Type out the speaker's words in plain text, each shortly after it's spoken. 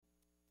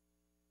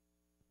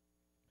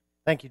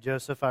Thank you,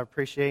 Joseph. I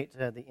appreciate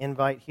the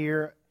invite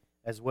here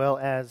as well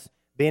as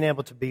being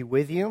able to be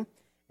with you.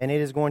 And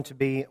it is going to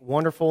be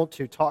wonderful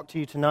to talk to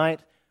you tonight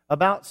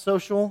about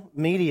social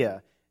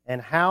media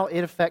and how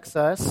it affects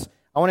us.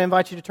 I want to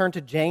invite you to turn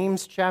to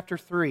James chapter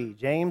 3.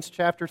 James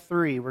chapter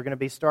 3. We're going to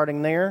be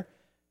starting there.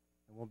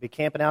 And we'll be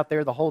camping out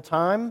there the whole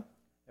time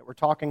that we're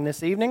talking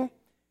this evening.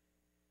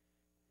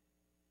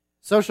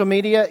 Social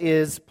media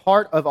is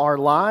part of our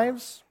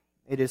lives.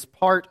 It is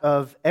part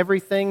of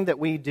everything that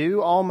we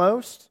do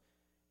almost.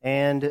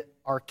 And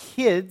our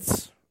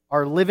kids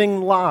are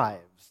living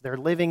lives. They're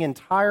living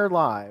entire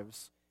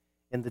lives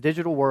in the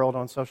digital world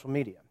on social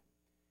media.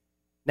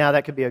 Now,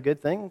 that could be a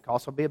good thing. It could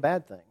also be a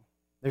bad thing.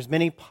 There's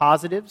many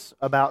positives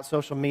about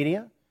social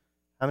media.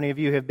 How many of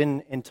you have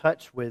been in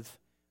touch with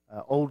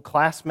old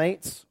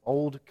classmates,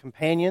 old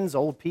companions,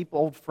 old people,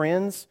 old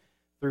friends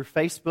through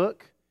Facebook?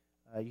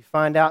 You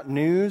find out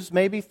news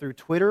maybe through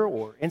Twitter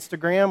or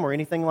Instagram or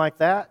anything like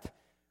that.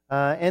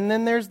 And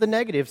then there's the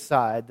negative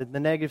side, the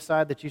negative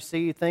side that you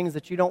see things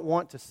that you don't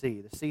want to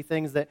see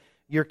things that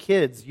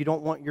you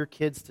don't want your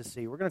kids to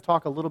see. We're going to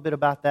talk a little bit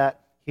about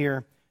that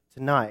here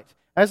tonight.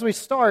 As we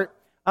start,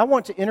 I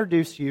want to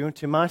introduce you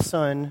to my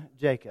son,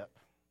 Jacob.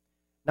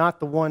 Not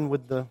the one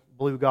with the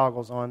blue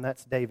goggles on.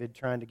 That's David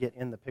trying to get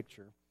in the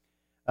picture.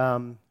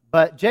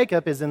 But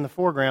Jacob is in the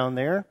foreground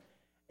there.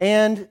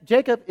 And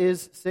Jacob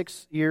is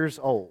 6 years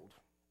old.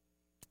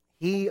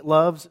 He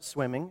loves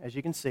swimming, as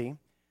you can see.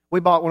 We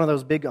bought one of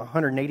those big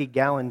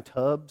 180-gallon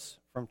tubs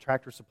from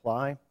Tractor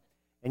Supply,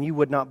 and you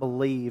would not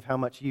believe how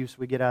much use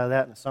we get out of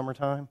that in the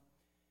summertime.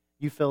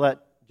 You fill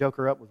that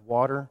joker up with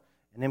water,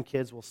 and them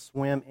kids will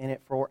swim in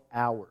it for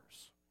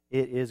hours.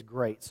 It is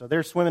great. So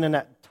they're swimming in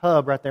that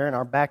tub right there in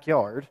our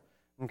backyard,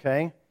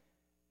 okay?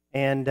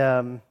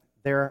 And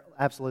they're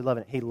absolutely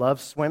loving it. He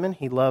loves swimming.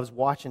 He loves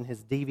watching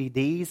his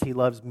DVDs. He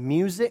loves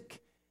music.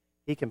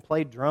 He can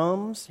play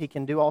drums. He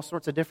can do all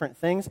sorts of different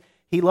things.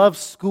 He loves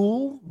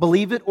school,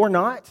 believe it or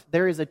not.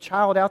 There is a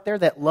child out there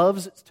that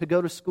loves to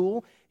go to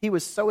school. He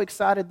was so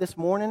excited this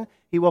morning,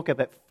 he woke up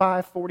at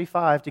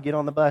 5:45 to get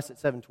on the bus at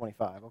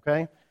 7:25,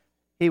 okay?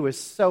 He was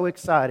so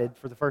excited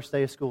for the first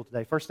day of school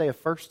today, first day of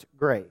first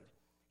grade.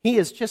 He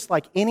is just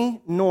like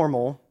any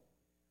normal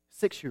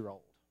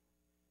 6-year-old,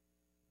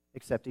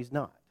 except he's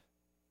not.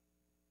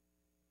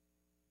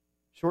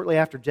 Shortly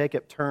after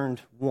Jacob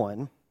turned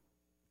 1,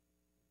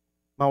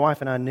 my wife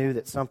and I knew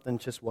that something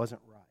just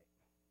wasn't right.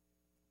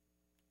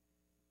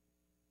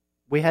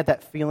 We had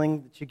that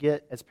feeling that you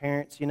get as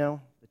parents, that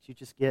you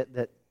just get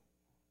that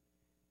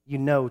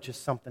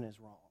just something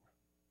is wrong.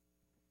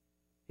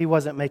 He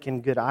wasn't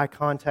making good eye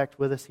contact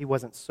with us. He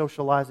wasn't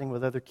socializing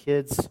with other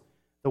kids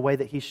the way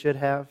that he should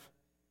have.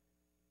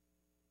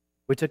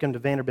 We took him to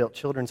Vanderbilt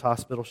Children's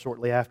Hospital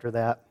shortly after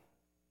that.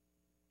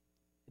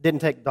 It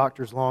didn't take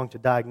doctors long to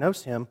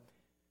diagnose him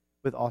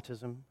with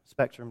autism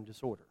spectrum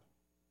disorder.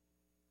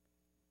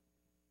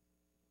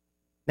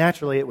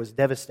 Naturally, it was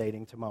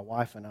devastating to my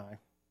wife and I.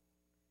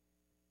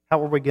 How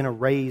were we going to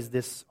raise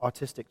this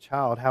autistic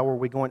child?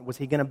 Was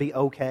he going to be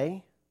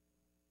okay?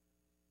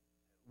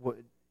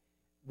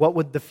 What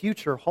would the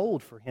future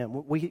hold for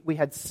him? We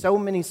had so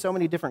many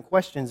different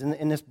questions.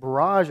 In this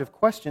barrage of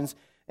questions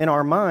in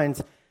our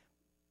minds,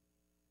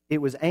 it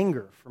was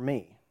anger for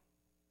me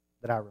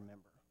that I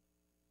remember.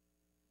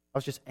 I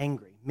was just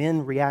angry.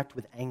 Men react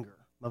with anger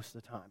most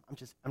of the time.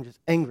 I'm just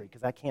angry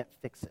because I can't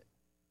fix it.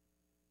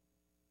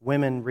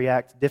 Women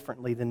react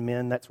differently than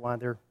men. That's why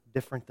they're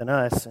different than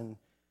us. And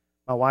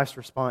my wife's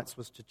response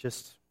was to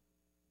just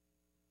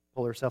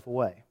pull herself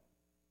away.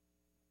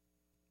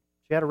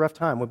 She had a rough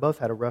time. We both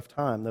had a rough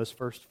time those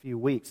first few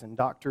weeks. And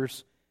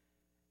doctors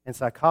and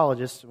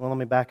psychologists, let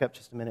me back up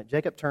just a minute.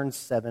 Jacob turned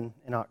 7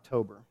 in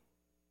October.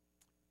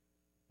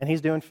 And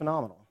he's doing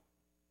phenomenal.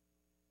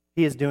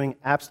 He is doing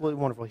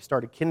absolutely wonderful. He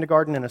started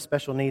kindergarten in a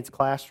special needs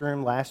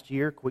classroom last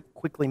year,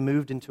 quickly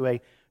moved into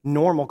a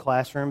normal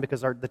classroom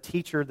because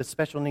the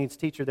special needs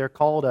teacher there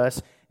called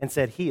us and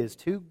said he is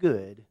too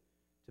good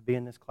to be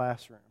in this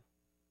classroom.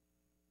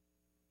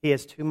 He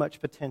has too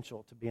much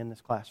potential to be in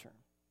this classroom.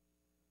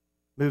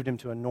 Moved him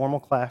to a normal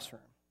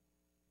classroom.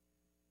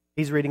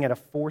 He's reading at a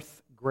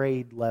 4th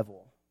grade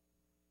level.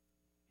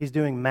 He's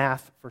doing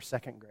math for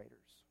 2nd graders.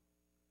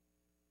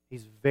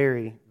 He's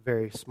very,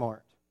 very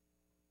smart.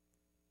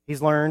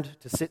 He's learned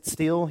to sit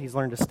still. He's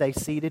learned to stay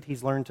seated.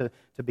 He's learned to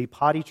be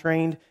potty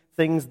trained,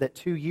 things that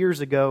 2 years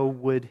ago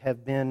would have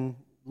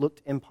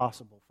looked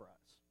impossible for us.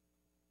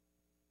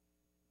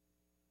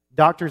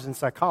 Doctors and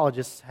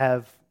psychologists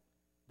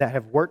that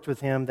have worked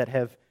with him, that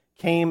have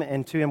came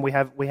into him, we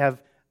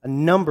have a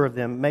number of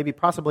them, maybe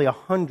possibly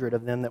 100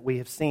 of them that we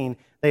have seen.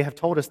 They have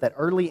told us that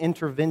early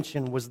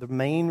intervention was the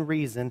main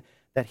reason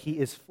that he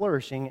is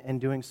flourishing and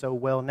doing so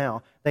well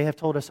now. They have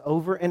told us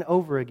over and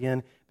over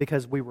again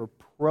because we were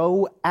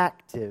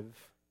proactive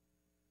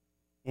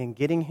in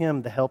getting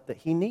him the help that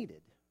he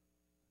needed.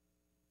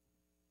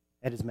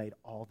 It has made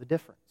all the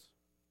difference.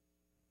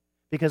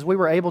 Because we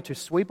were able to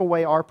sweep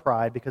away our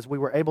pride, because we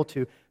were able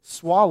to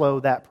swallow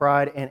that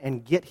pride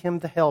and get him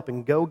the help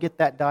and go get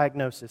that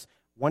diagnosis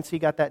once he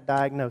got that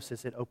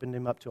diagnosis, it opened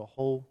him up to a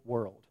whole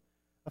world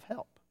of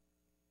help.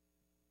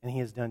 And he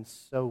has done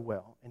so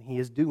well, and he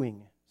is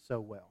doing so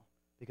well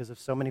because of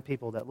so many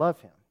people that love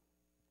him.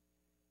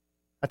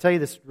 I tell you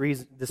this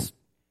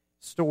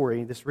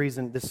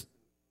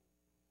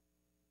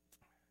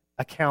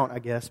account, I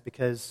guess,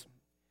 because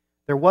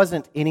there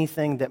wasn't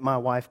anything that my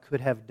wife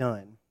could have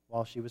done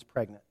while she was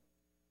pregnant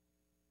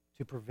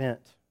to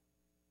prevent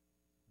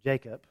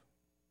Jacob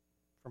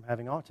from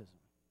having autism.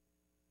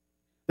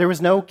 There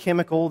was no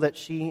chemical that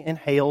she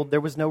inhaled.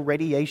 There was no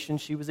radiation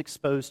she was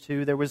exposed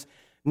to. There was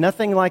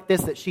nothing like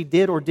this that she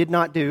did or did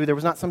not do. There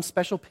was not some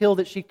special pill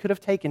that she could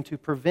have taken to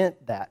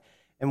prevent that.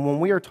 And when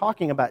we are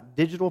talking about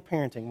digital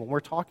parenting, when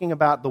we're talking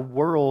about the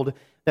world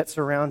that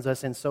surrounds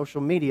us in social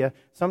media,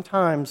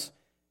 sometimes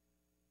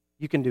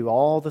you can do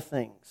all the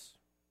things.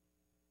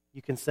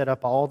 You can set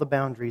up all the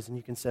boundaries, and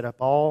you can set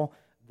up all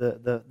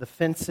the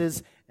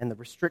fences and the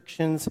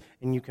restrictions,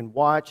 and you can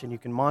watch, and you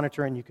can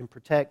monitor, and you can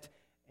protect,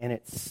 and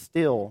it's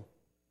still,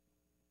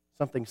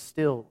 something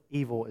still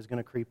evil is going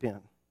to creep in.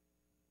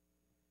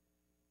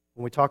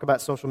 When we talk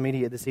about social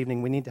media this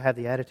evening, we need to have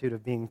the attitude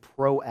of being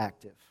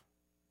proactive,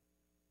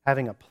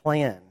 having a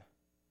plan,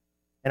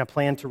 and a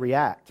plan to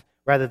react,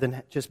 rather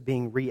than just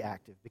being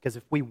reactive. Because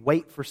if we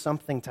wait for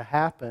something to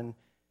happen,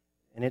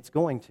 and it's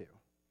going to,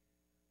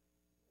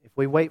 if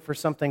we wait for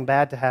something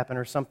bad to happen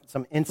or some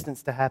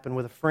instance to happen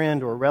with a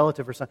friend or a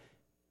relative or something,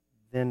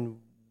 then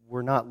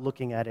we're not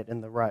looking at it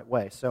in the right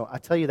way. So I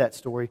tell you that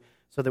story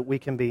so that we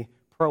can be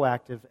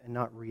proactive and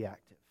not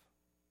reactive.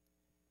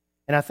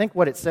 And I think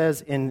what it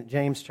says in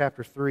James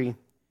chapter 3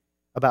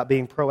 about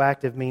being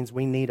proactive means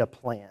we need a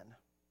plan.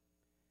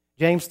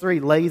 James 3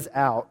 lays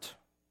out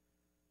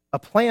a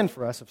plan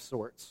for us of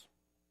sorts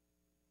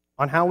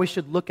on how we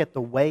should look at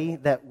the way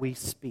that we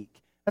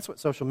speak. That's what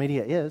social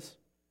media is.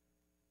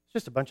 It's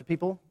just a bunch of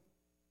people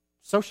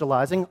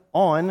socializing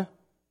on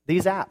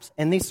these apps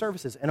and these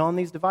services and on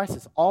these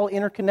devices, all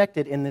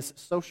interconnected in this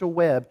social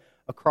web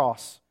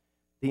across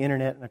the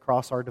internet and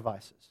across our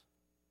devices.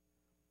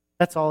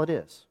 That's all it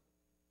is.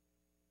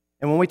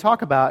 And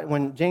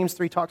when James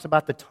 3 talks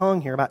about the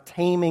tongue here, about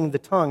taming the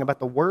tongue, about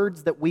the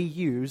words that we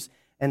use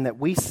and that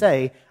we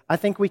say, I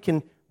think we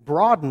can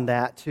broaden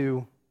that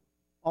to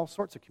all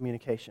sorts of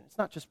communication. It's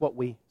not just what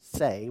we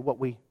say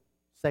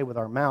with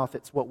our mouth,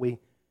 it's what we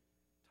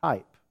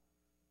type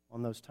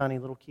on those tiny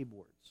little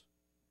keyboards.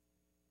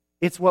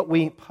 It's what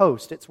we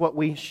post, it's what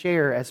we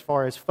share as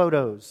far as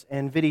photos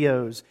and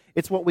videos.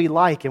 It's what we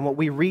like and what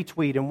we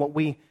retweet and what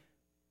we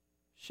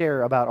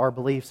share about our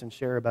beliefs and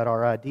share about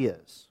our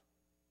ideas.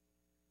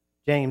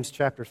 James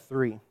chapter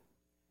 3,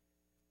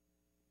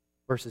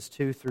 verses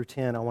 2 through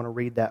 10, I want to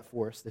read that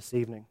for us this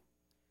evening.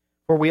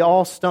 For we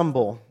all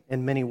stumble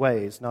in many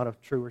ways, not a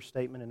truer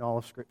statement in all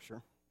of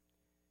Scripture.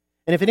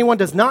 And if anyone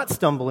does not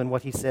stumble in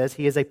what he says,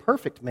 he is a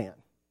perfect man,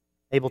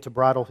 able to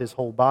bridle his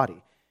whole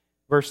body.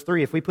 Verse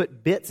 3, if we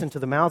put bits into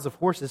the mouths of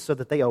horses so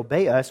that they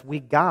obey us, we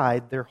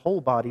guide their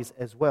whole bodies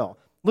as well.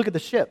 Look at the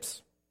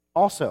ships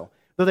also.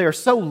 Though they are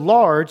so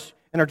large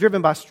and are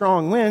driven by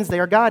strong winds, they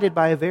are guided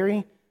by a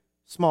very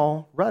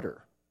small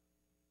rudder,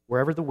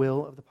 wherever the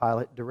will of the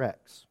pilot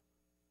directs.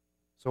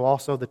 So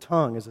also the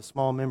tongue is a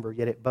small member,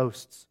 yet it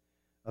boasts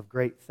of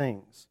great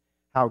things.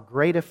 How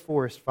great a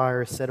forest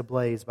fire is set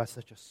ablaze by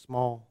such a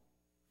small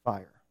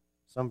fire.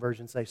 Some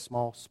versions say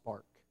small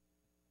spark.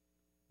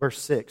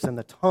 Verse 6, and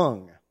the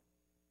tongue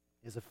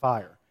is a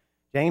fire.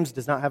 James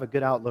does not have a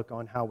good outlook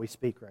on how we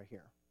speak right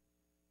here.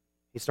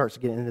 He starts to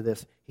get into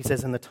this. He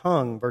says, and the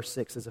tongue, verse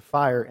 6, is a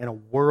fire and a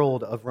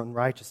world of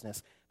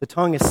unrighteousness. The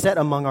tongue is set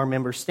among our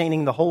members,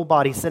 staining the whole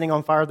body, setting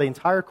on fire the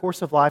entire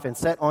course of life, and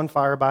set on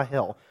fire by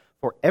hell.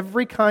 For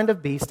every kind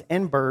of beast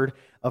and bird,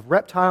 of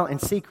reptile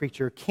and sea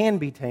creature can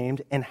be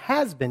tamed and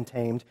has been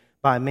tamed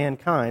by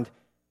mankind,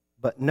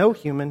 but no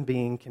human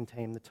being can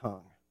tame the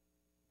tongue.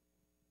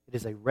 It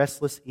is a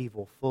restless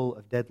evil full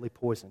of deadly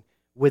poison.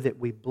 With it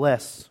we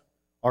bless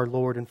our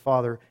Lord and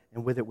Father,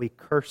 and with it we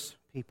curse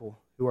people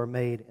who are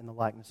made in the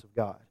likeness of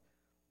God.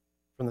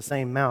 From the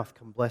same mouth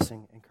come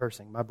blessing and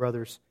cursing. My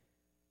brothers,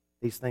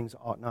 these things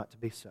ought not to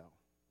be so.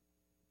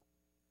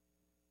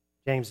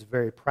 James is a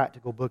very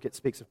practical book. It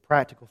speaks of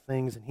practical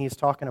things, and he's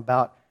talking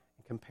about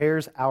and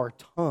compares our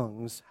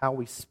tongues, how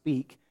we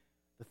speak,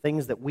 the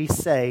things that we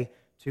say,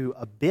 to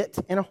a bit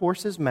in a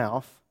horse's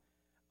mouth,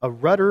 a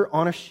rudder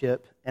on a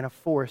ship, and a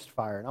forest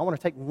fire. And I want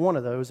to take one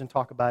of those and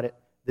talk about it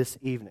this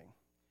evening.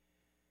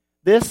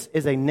 This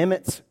is a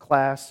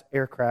Nimitz-class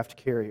aircraft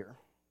carrier.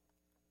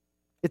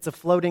 It's a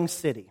floating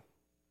city,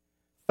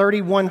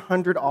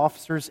 3,100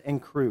 officers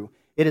and crew.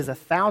 It is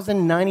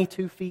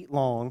 1,092 feet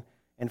long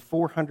and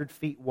 400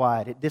 feet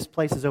wide. It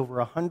displaces over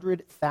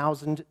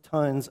 100,000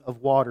 tons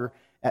of water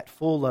at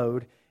full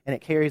load, and it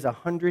carries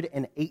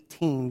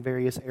 118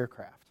 various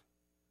aircraft.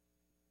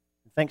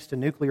 Thanks to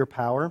nuclear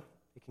power,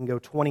 it can go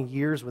 20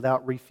 years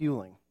without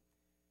refueling.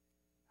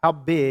 How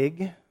big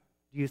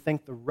do you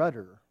think the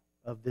rudder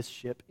of this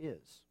ship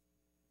is?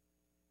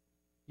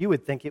 You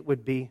would think it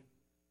would be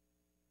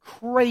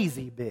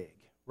crazy big,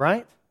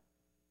 right?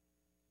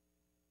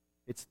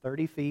 It's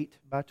 30 feet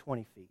by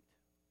 20 feet.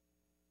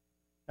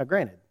 Now,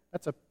 granted,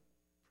 that's a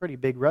pretty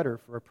big rudder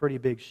for a pretty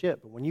big ship,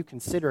 but when you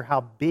consider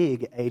how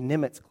big a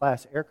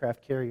Nimitz-class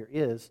aircraft carrier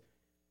is,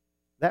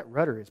 that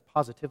rudder is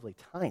positively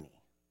tiny.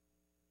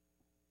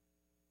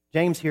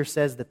 James here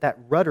says that that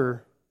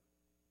rudder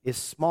is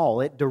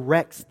small. It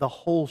directs the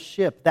whole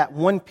ship. That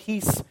one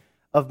piece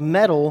of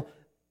metal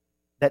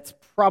that's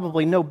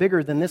probably no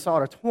bigger than this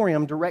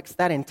auditorium directs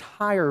that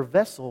entire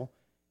vessel.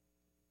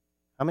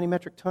 How many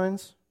metric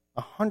tons?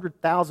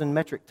 100,000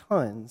 metric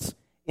tons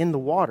in the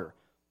water.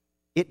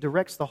 It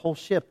directs the whole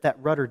ship, that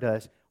rudder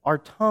does. Our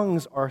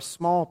tongues are a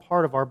small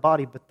part of our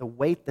body, but the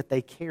weight that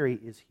they carry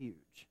is huge.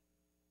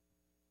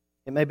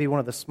 It may be one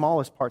of the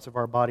smallest parts of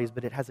our bodies,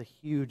 but it has a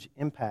huge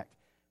impact.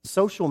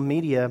 Social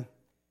media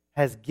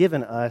has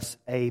given us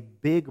a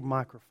big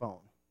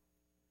microphone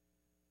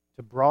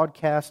to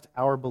broadcast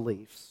our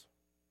beliefs,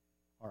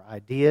 our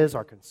ideas,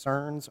 our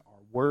concerns, our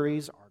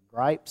worries, our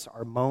gripes,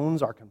 our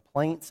moans, our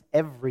complaints,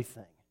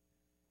 everything.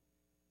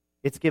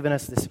 It's given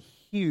us this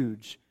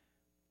huge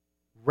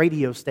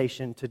radio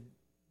station to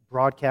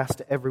broadcast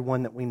to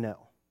everyone that we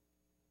know.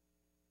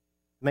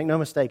 Make no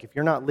mistake, if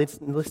you're not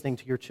listening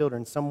to your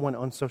children, someone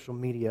on social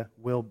media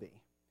will be.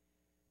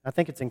 I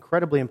think it's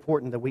incredibly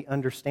important that we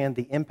understand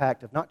the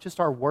impact of not just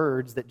our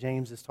words that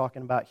James is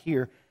talking about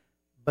here,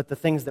 but the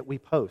things that we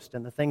post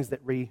and the things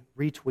that we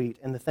retweet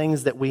and the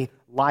things that we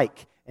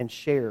like and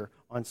share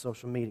on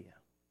social media.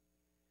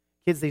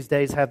 Kids these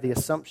days have the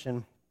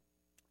assumption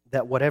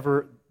that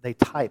whatever they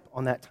type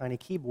on that tiny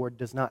keyboard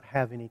does not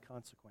have any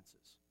consequences.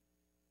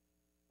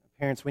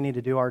 Parents, we need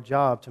to do our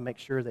job to make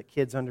sure that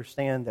kids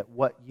understand that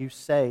what you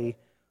say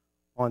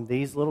on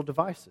these little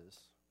devices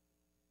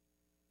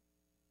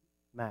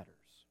matters.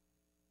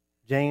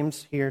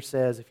 James here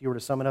says, if you were to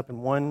sum it up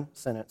in one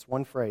sentence,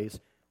 one phrase,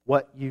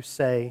 what you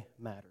say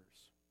matters.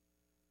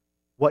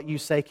 What you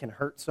say can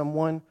hurt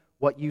someone.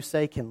 What you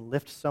say can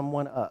lift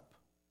someone up.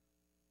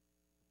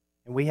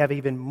 And we have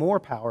even more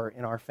power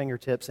in our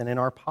fingertips and in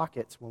our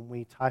pockets when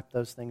we type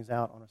those things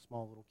out on a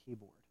small little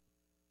keyboard.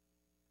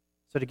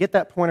 So to get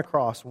that point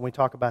across when we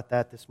talk about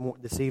that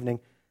this evening,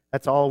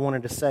 that's all I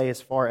wanted to say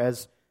as far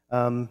as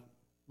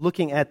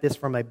looking at this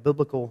from a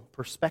biblical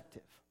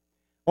perspective.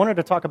 I wanted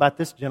to talk about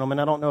this gentleman.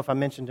 I don't know if I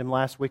mentioned him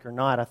last week or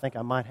not. I think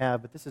I might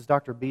have, but this is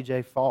Dr.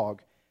 B.J.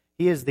 Fogg.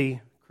 He is the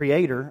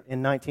creator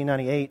in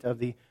 1998 of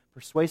the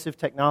Persuasive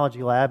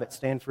Technology Lab at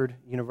Stanford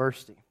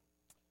University.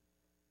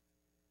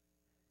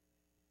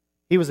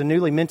 He was a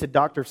newly minted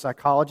doctor of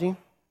psychology,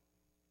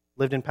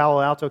 lived in Palo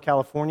Alto,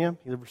 California.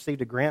 He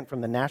received a grant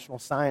from the National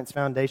Science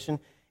Foundation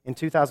in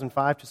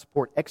 2005 to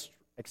support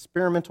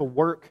experimental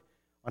work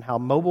on how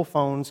mobile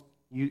phones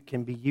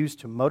can be used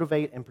to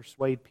motivate and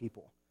persuade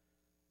people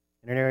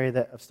in an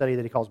area of study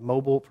that he calls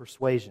mobile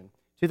persuasion.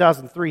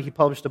 2003, he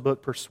published a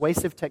book,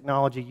 Persuasive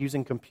Technology,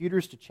 Using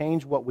Computers to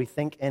Change What We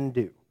Think and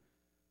Do.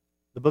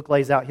 The book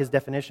lays out his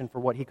definition for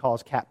what he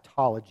calls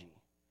captology.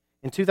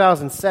 In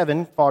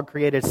 2007, Fogg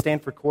created a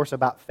Stanford course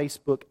about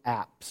Facebook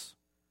apps.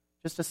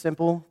 Just a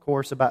simple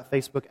course about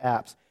Facebook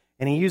apps.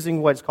 And he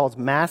using what's called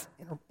mass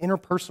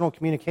interpersonal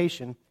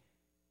communication.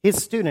 His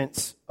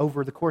students,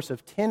 over the course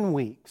of 10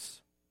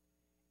 weeks,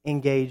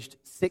 engaged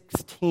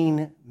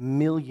 16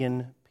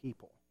 million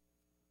people.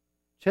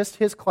 Just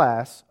his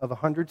class of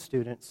 100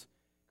 students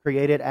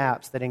created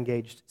apps that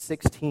engaged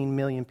 16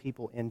 million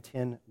people in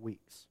 10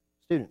 weeks.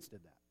 Students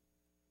did that.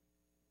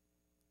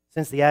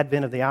 Since the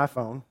advent of the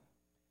iPhone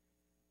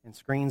and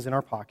screens in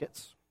our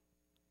pockets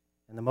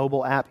and the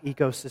mobile app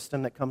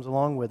ecosystem that comes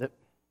along with it,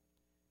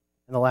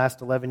 in the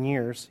last 11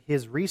 years,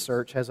 his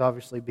research has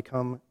obviously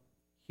become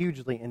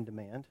hugely in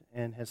demand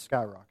and has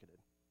skyrocketed.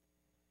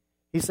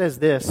 He says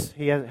this,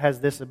 he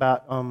has this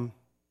about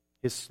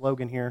his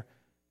slogan here,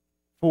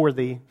 for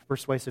the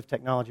Persuasive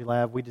Technology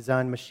Lab, we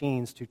design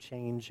machines to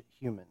change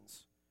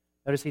humans.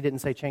 Notice he didn't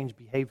say change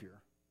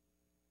behavior.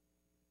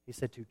 He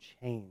said to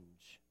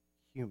change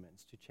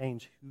humans, to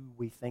change who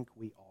we think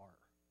we are.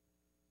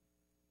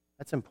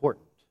 That's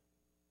important.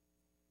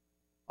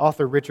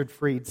 Author Richard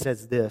Fried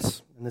says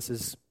this, and this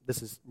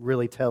is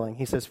really telling.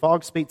 He says,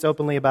 Fogg speaks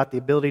openly about the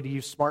ability to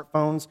use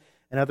smartphones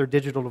and other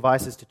digital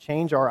devices to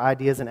change our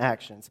ideas and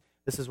actions.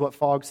 This is what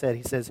Fogg said.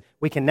 He says,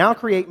 we can now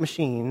create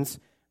machines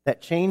that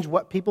change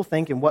what people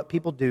think and what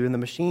people do, and the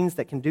machines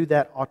that can do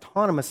that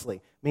autonomously,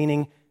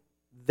 meaning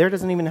there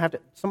doesn't even have to,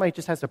 somebody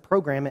just has to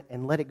program it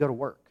and let it go to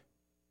work,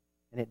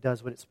 and it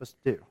does what it's supposed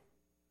to do.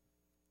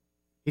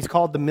 He's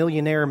called the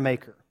millionaire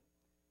maker.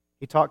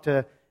 He talked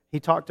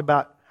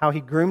about how he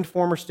groomed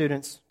former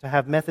students to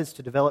have methods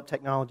to develop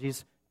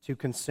technologies to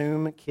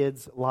consume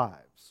kids'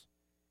 lives.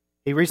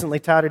 He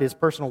recently touted his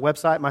personal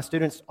website. My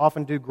students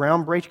often do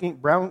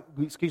groundbreaking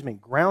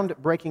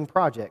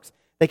projects.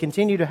 They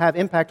continue to have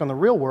impact on the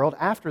real world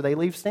after they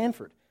leave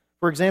Stanford.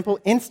 For example,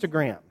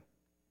 Instagram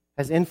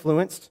has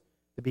influenced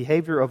the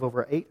behavior of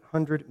over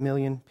 800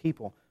 million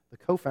people. The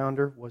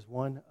co-founder was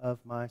one of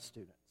my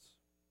students.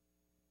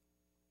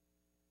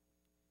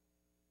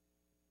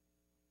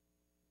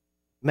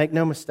 Make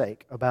no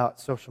mistake about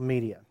social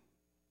media.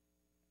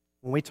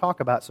 When we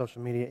talk about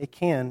social media, it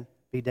can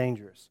be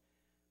dangerous.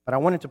 But I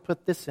wanted to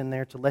put this in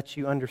there to let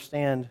you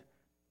understand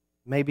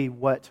maybe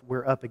what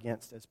we're up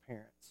against as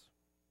parents.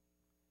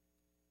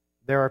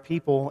 There are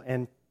people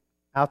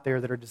out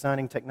there that are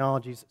designing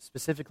technologies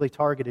specifically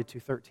targeted to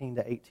 13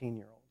 to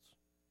 18-year-olds.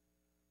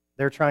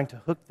 They're trying to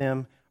hook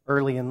them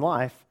early in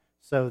life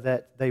so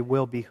that they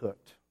will be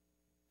hooked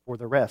for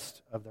the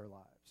rest of their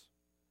lives.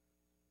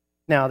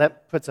 Now,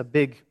 that paints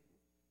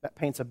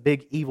a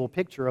big evil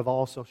picture of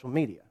all social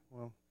media.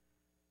 Well,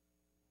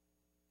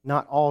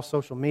 not all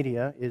social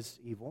media is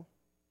evil,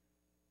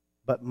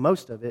 but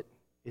most of it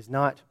is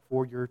not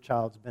for your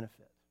child's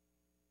benefit.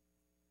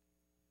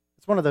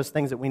 It's one of those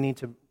things that we need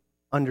to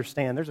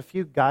understand. There's a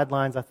few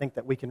guidelines I think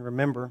that we can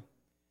remember,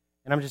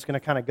 and I'm just going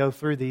to kind of go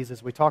through these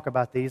as we talk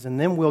about these, and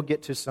then we'll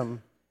get to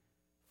some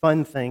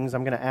fun things.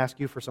 I'm going to ask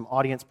you for some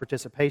audience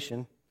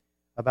participation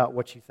about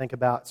what you think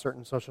about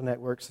certain social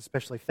networks,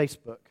 especially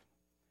Facebook.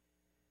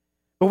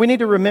 But we need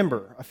to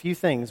remember a few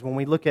things when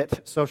we look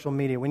at social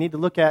media. We need to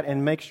look at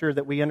and make sure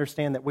that we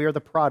understand that we are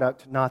the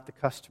product, not the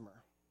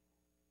customer.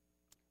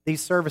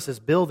 These services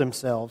bill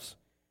themselves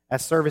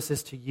as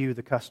services to you,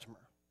 the customer.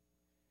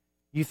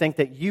 You think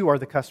that you are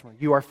the customer.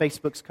 You are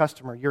Facebook's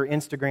customer. You're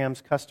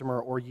Instagram's customer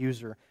or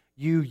user.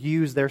 You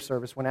use their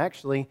service when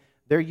actually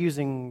they're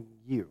using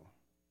you.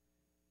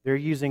 They're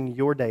using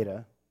your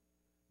data.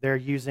 They're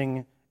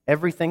using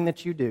everything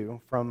that you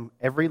do, from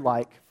every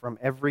like, from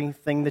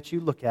everything that you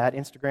look at.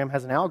 Instagram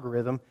has an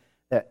algorithm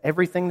that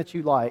everything that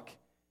you like,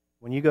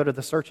 when you go to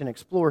the Search and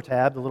Explore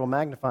tab, the little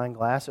magnifying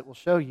glass, it will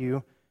show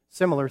you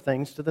similar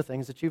things to the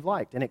things that you've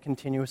liked, and it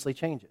continuously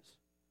changes.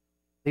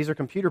 These are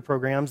computer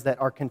programs that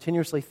are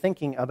continuously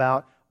thinking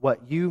about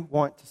what you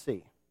want to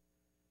see.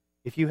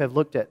 If you have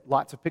looked at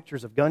lots of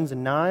pictures of guns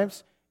and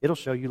knives, it'll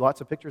show you lots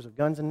of pictures of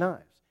guns and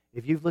knives.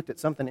 If you've looked at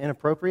something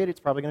inappropriate, it's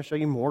probably going to show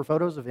you more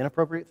photos of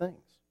inappropriate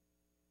things.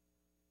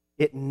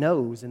 It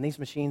knows, and these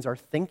machines are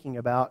thinking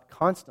about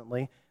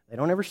constantly. They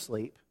don't ever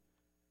sleep.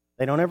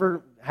 They don't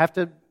ever have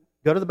to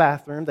go to the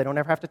bathroom. They don't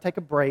ever have to take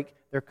a break.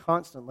 They're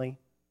constantly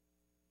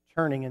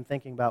churning and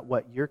thinking about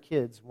what your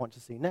kids want to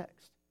see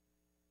next.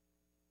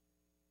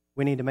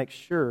 We need to make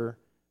sure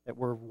that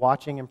we're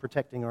watching and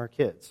protecting our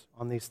kids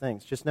on these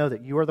things. Just know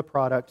that you are the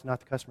product, not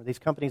the customer. These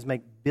companies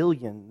make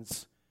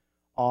billions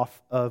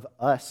off of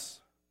us.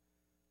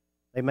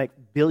 They make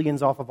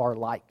billions off of our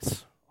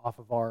likes, off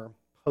of our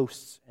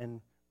posts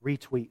and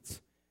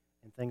retweets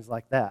and things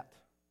like that.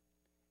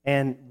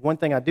 And one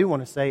thing I do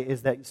want to say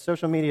is that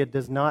social media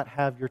does not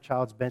have your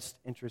child's best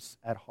interests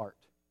at heart.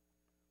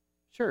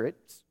 Sure,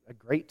 it's a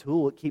great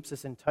tool. It keeps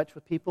us in touch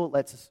with people. It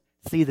lets us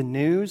see the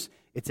news.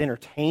 It's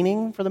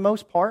entertaining for the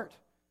most part.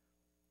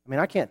 I mean,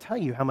 I can't tell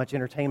you how much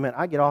entertainment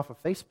I get off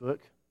of Facebook,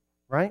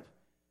 right?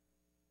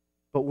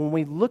 But when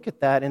we look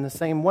at that in the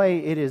same way,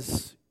 it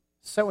is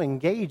so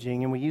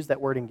engaging, and we use that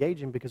word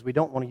engaging because we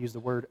don't want to use the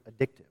word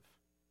addictive.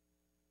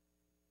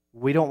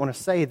 We don't want to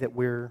say that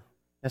we're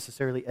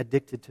necessarily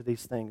addicted to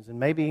these things. And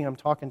maybe I'm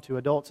talking to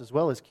adults as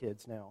well as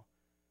kids now,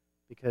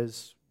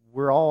 because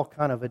we're all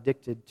kind of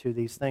addicted to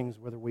these things,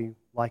 whether we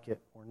like it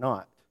or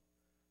not.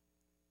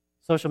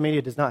 Social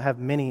media does not have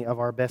many of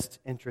our best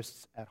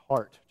interests at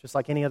heart. Just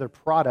like any other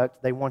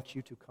product, they want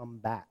you to come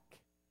back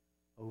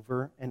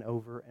over and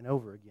over and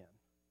over again.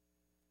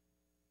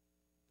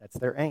 That's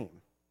their aim.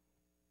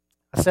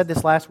 I said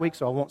this last week,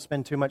 so I won't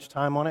spend too much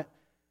time on it.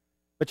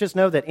 But just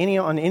know that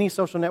on any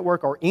social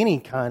network or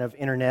any kind of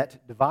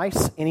internet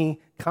device,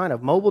 any kind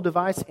of mobile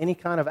device, any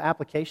kind of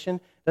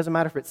application, doesn't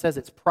matter if it says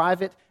it's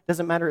private,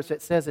 doesn't matter if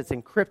it says it's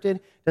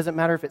encrypted, doesn't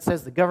matter if it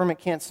says the government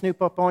can't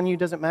snoop up on you,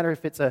 doesn't matter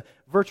if it's a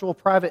virtual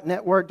private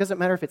network, doesn't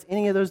matter if it's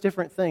any of those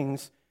different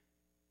things,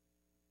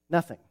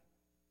 nothing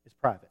is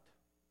private.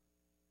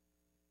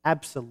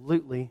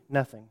 Absolutely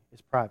nothing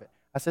is private.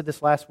 I said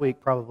this last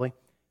week probably,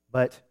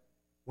 but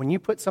when you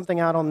put something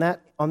out on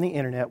the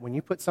internet, when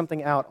you put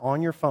something out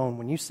on your phone,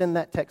 when you send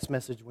that text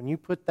message, when you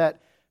put that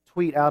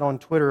tweet out on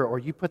Twitter, or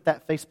you put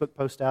that Facebook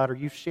post out, or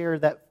you share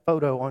that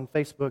photo on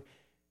Facebook,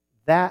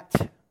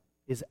 that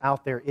is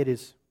out there. It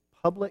is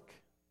public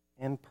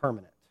and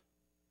permanent.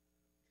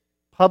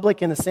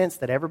 Public in the sense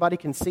that everybody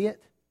can see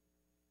it,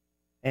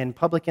 and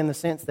public in the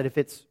sense that if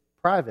it's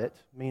private,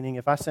 meaning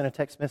if I send a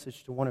text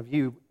message to one of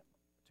you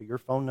to your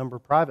phone number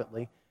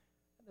privately,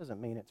 that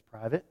doesn't mean it's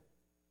private.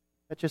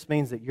 That just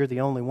means that you're the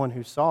only one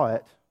who saw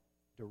it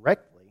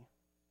directly,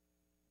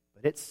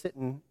 but it's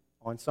sitting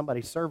on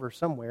somebody's server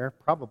somewhere,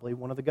 probably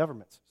one of the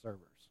government's servers.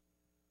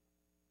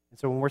 And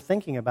so when we're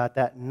thinking about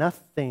that,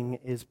 nothing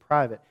is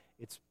private.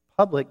 It's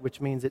public,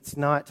 which means it's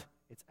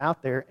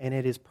out there, and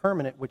it is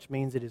permanent, which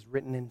means it is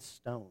written in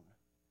stone.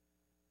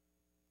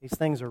 These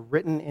things are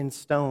written in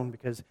stone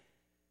because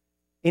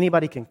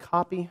anybody can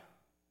copy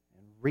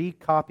and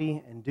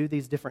recopy and do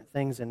these different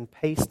things and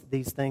paste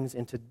these things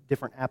into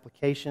different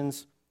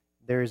applications.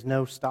 There is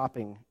no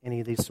stopping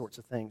any of these sorts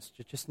of things.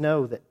 Just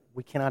know that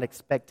we cannot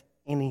expect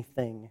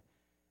anything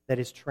that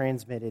is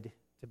transmitted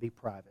to be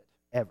private,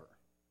 ever.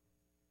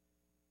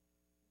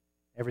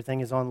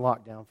 Everything is on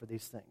lockdown for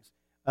these things.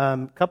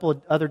 A couple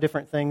of other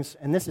different things,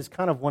 and this is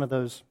kind of one of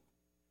those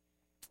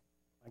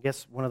I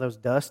guess, one of those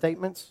duh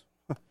statements.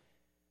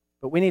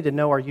 But we need to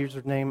know our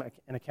username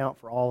and account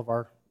for all of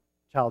our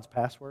child's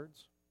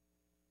passwords.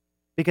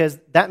 Because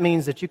that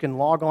means that you can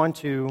log on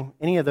to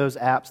any of those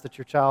apps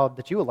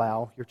that you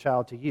allow your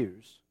child to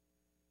use.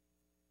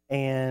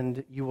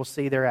 And you will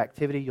see their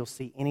activity. You'll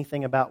see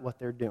anything about what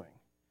they're doing.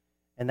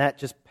 And that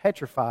just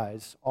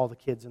petrifies all the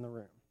kids in the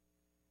room.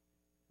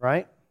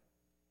 Right?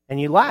 And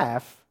you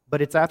laugh,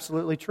 but it's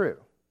absolutely true.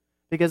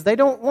 Because they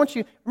don't want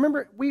you.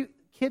 Remember,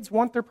 kids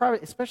want their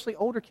privacy, especially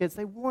older kids.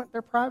 They want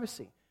their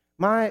privacy.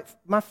 My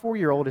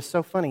 4-year-old is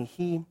so funny.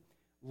 He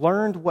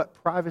learned what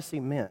privacy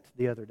meant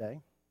the other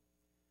day.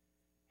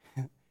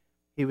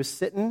 He was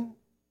sitting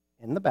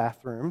in the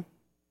bathroom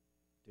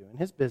doing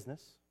his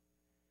business.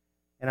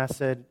 And I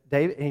said,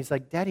 David, and he's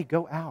like, Daddy,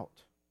 go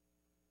out.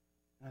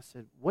 And I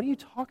said, what are you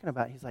talking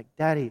about? He's like,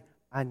 Daddy,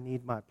 I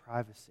need my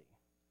privacy.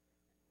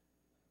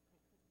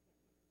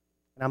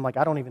 And I'm like,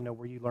 I don't even know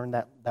where you learned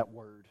that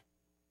word.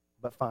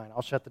 But fine,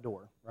 I'll shut the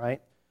door,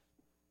 right?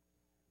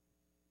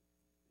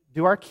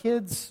 Do our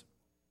kids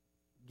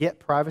get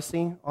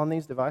privacy on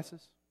these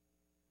devices?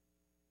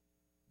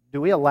 Do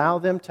we allow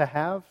them to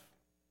have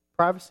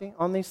privacy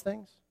on these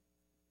things?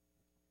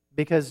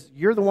 Because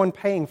you're the one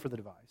paying for the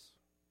device.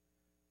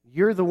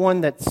 You're the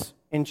one that's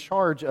in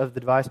charge of the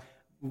device.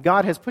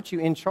 God has put you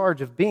in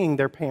charge of being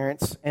their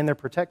parents and their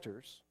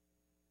protectors.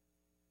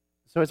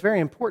 So it's very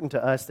important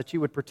to us that you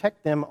would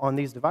protect them on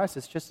these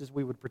devices just as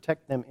we would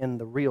protect them in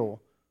the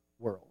real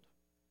world.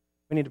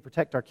 We need to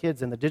protect our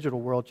kids in the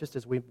digital world just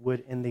as we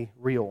would in the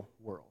real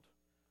world.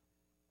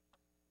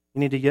 You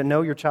need to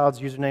know your child's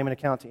username and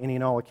account to any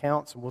and all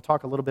accounts, and we'll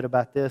talk a little bit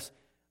about this.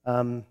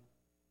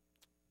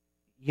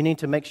 You need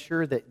to make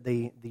sure that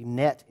the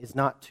net is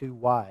not too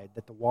wide,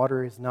 that the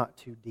water is not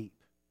too deep.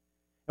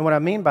 And what I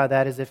mean by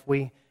that is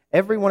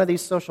every one of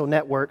these social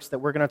networks that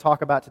we're going to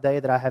talk about today,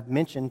 that I have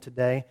mentioned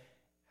today,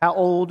 how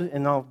old,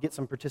 and I'll get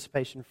some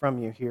participation from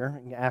you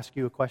here and ask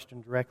you a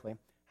question directly.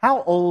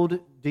 How old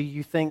do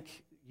you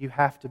think you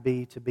have to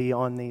be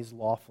on these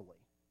lawfully?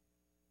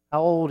 How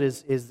old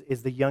is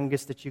the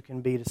youngest that you can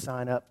be to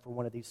sign up for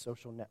one of these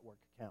social network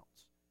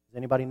accounts? Does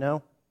anybody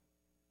know?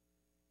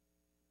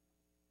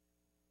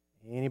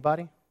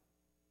 Anybody?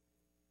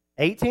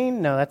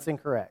 18? No, that's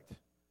incorrect.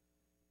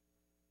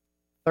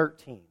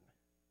 13.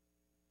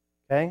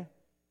 Okay?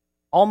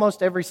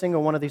 Almost every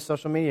single one of these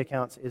social media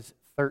accounts is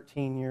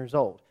 13 years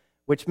old,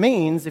 which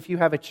means if you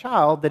have a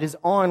child that is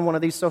on one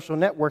of these social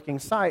networking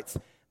sites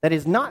that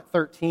is not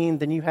 13,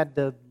 then you had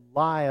to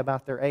lie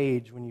about their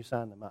age when you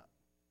signed them up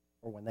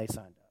or when they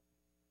signed up.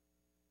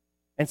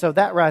 And so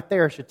that right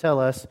there should tell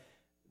us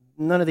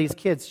none of these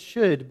kids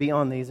should be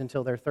on these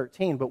until they're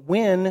 13. But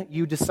when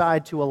you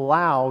decide to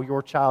allow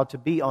your child to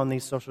be on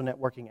these social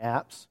networking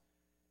apps,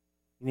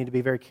 you need to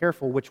be very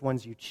careful which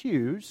ones you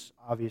choose,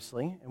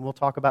 obviously. And we'll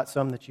talk about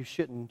some that you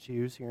shouldn't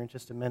choose here in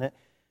just a minute.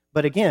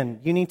 But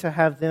again, you need to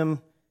have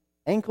them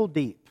ankle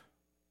deep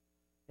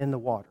in the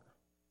water.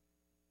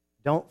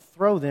 Don't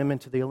throw them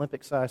into the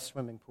Olympic-sized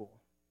swimming pool.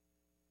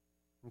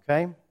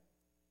 Okay?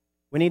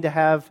 We need to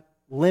have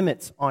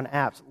limits on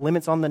apps,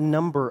 limits on the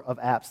number of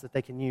apps that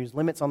they can use,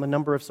 limits on the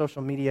number of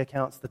social media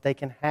accounts that they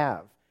can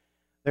have.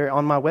 There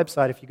on my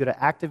website, if you go to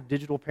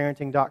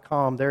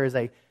activedigitalparenting.com, there is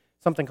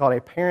something called a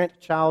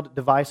parent-child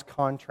device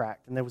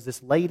contract. And there was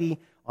this lady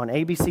on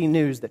ABC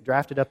News that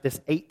drafted up this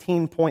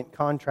 18-point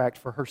contract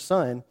for her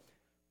son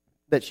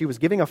that she was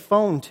giving a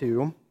phone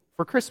to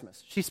for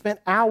Christmas. She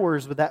spent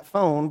hours with that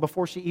phone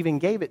before she even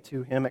gave it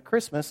to him at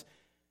Christmas,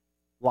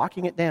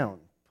 locking it down,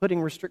 putting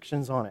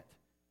restrictions on it,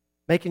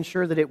 making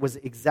sure that it was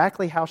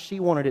exactly how she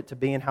wanted it to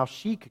be and how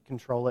she could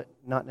control it,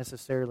 not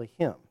necessarily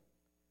him.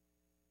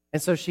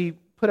 And so she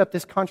put up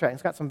this contract.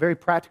 It's got some very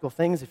practical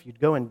things. If you'd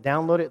go and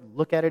download it,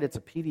 look at it, it's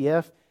a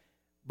PDF.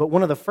 But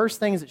one of the first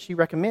things that she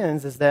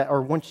recommends is that,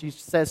 or when she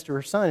says to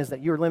her son, is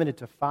that you're limited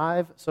to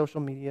 5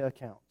 social media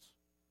accounts.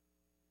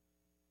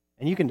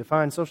 And you can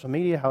define social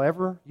media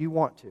however you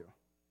want to.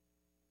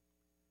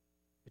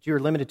 But you are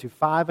limited to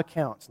 5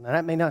 accounts. Now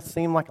that may not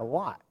seem like a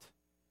lot,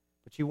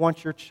 but you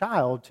want your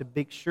child to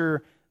make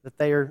sure that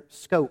their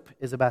scope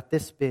is about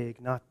this big,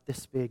 not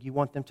this big. You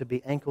want them to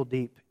be ankle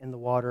deep in the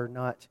water,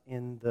 not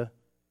in the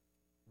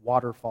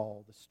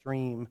waterfall, the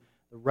stream,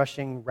 the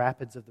rushing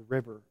rapids of the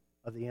river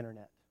of the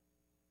internet.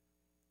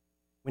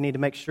 We need to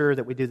make sure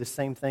that we do the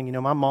same thing. You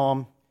know, my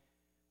mom,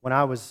 when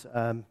I was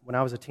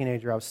a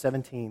teenager, I was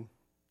 17,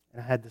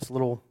 and I had this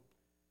little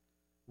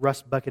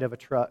rust bucket of a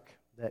truck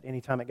that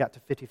anytime it got to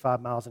 55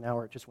 miles an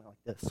hour, it just went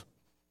like this,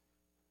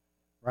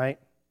 right?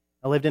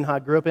 I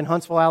grew up in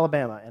Huntsville,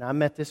 Alabama, and I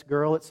met this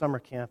girl at summer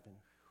camp, and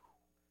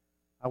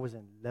I was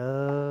in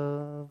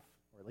love,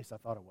 or at least I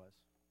thought I was.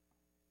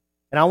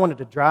 And I wanted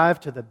to drive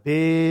to the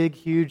big,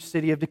 huge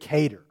city of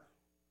Decatur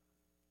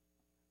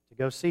to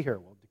go see her.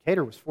 Well,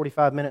 Decatur was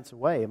 45 minutes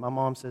away, and my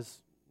mom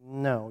says,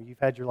 no, you've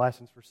had your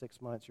license for 6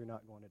 months, you're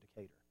not going to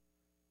Decatur.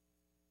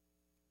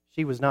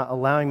 She was not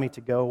allowing me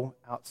to go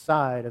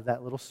outside of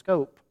that little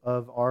scope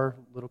of our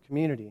little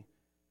community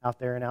out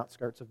there in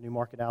outskirts of New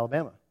Market,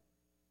 Alabama.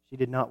 She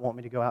did not want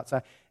me to go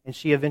outside. And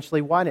she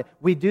eventually widened it.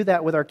 We do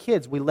that with our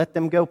kids. We let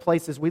them go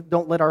places. We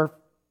don't let our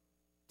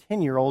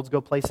 10-year-olds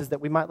go places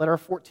that we might let our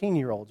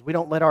 14-year-olds. We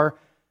don't let our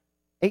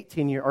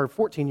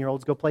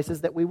 14-year-olds go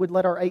places that we would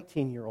let our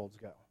 18-year-olds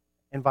go,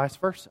 and vice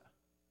versa.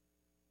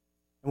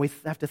 And we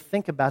have to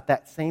think about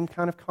that same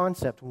kind of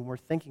concept when we're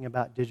thinking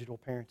about digital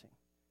parenting.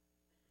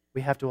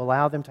 We have to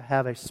allow them to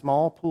have a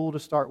small pool to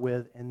start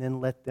with and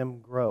then let them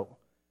grow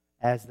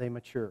as they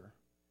mature.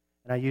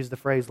 And I used the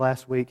phrase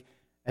last week,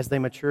 as they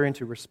mature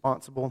into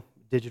responsible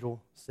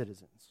digital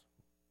citizens.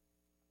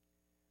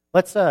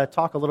 Let's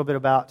talk a little bit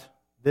about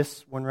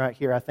this one right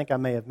here. I think I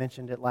may have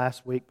mentioned it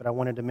last week, but I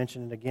wanted to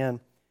mention it again.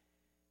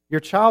 Your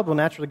child will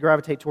naturally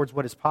gravitate towards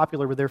what is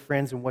popular with their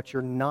friends and what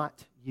you're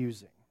not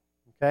using.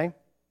 Okay?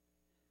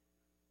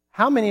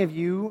 How many of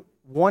you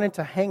wanted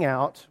to hang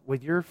out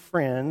with your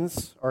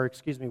friends,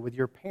 with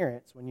your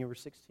parents when you were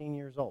 16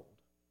 years old?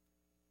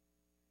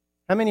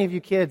 How many of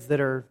you kids that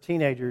are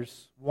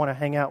teenagers want to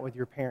hang out with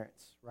your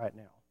parents right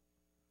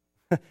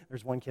now?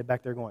 There's one kid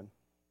back there going,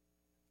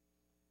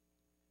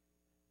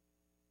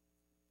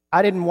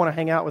 I didn't want to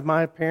hang out with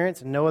my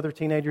parents, and no other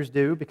teenagers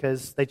do,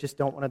 because they just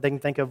don't want to. They can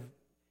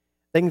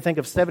think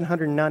of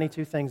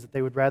 792 things that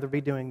they would rather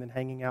be doing than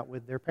hanging out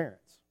with their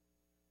parents.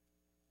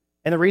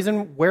 And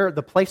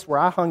the place where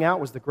I hung out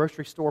was the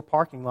grocery store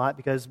parking lot,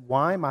 because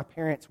why? My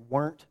parents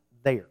weren't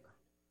there.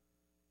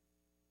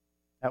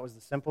 That was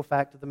the simple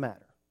fact of the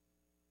matter.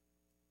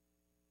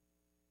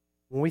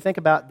 When we think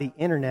about the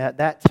internet,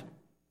 that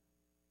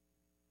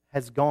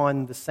has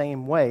gone the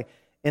same way.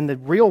 In the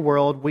real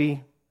world,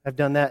 we have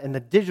done that. In the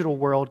digital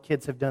world,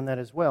 kids have done that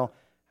as well.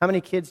 How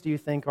many kids do you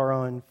think are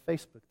on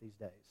Facebook these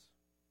days?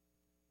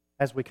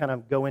 As we kind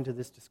of go into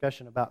this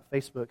discussion about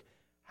Facebook,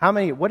 I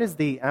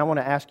want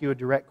to ask you a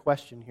direct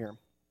question here.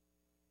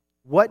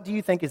 What do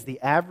you think is the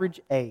average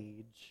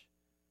age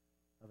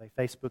of a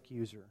Facebook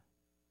user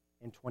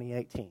in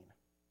 2018?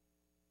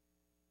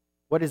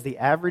 What is the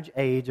average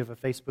age of a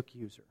Facebook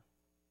user?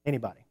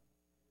 Anybody?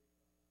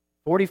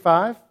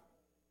 45?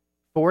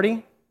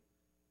 40?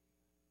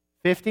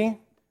 50?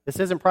 This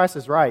isn't Price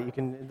is Right. You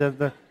can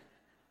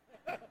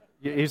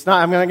it's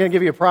not. I'm going to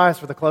give you a prize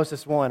for the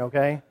closest one,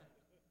 okay?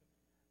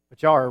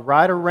 But y'all are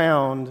right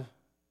around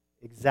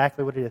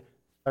exactly what it is.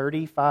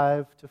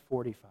 35 to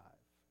 45.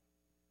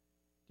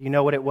 Do you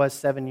know what it was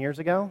 7 years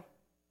ago?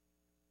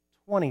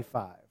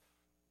 25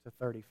 to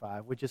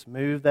 35. We just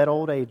moved that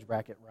old age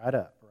bracket right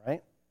up,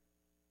 right?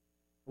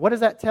 What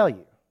does that tell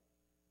you?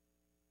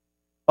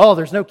 Oh,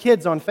 there's no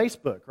kids on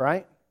Facebook,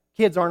 right?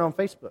 Kids aren't on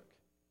Facebook.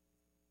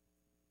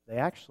 They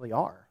actually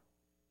are,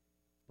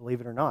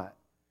 believe it or not.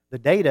 The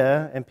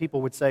data, and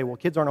people would say, well,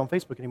 kids aren't on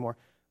Facebook anymore.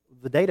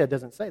 The data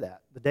doesn't say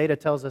that. The data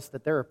tells us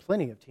that there are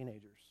plenty of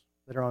teenagers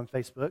that are on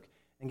Facebook,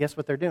 and guess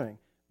what they're doing?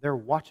 They're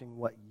watching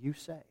what you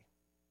say.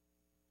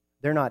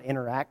 They're not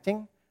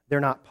interacting. They're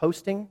not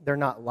posting. They're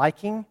not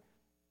liking.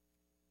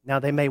 Now,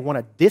 they may want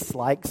to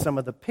dislike some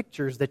of the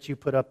pictures that you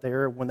put up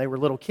there when they were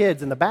little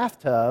kids in the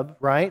bathtub,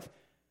 right?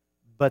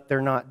 But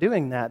they're not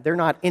doing that. They're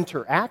not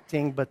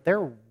interacting, but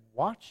they're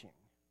watching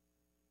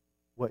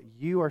what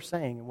you are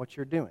saying and what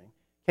you're doing.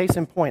 Case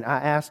in point, I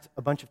asked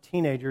a bunch of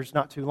teenagers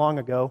not too long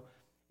ago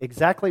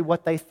exactly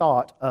what they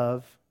thought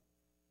of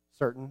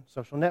certain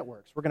social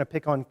networks. We're going to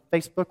pick on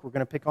Facebook. We're going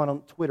to pick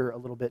on Twitter a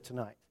little bit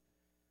tonight.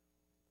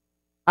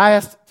 I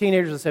asked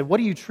teenagers, I said, what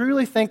do you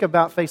truly think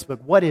about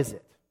Facebook? What is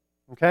it?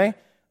 Okay?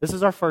 This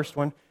is our first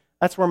one.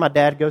 That's where my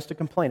dad goes to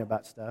complain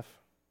about stuff.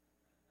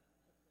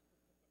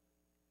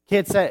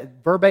 Kid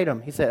said,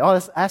 verbatim, he said, oh,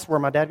 that's where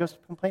my dad goes to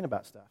complain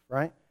about stuff,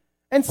 right?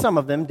 And some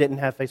of them didn't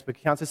have Facebook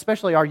accounts,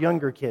 especially our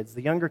younger kids.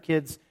 The younger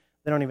kids,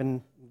 they don't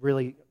even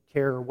really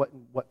care what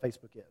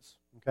Facebook is,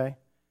 okay?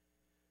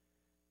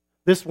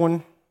 This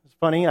one is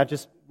funny. I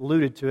just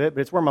alluded to it,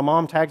 but it's where my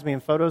mom tags me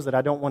in photos that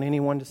I don't want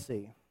anyone to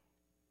see.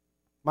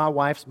 My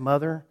wife's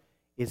mother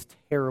is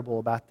terrible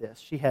about this.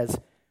 She has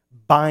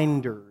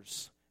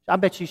binders. I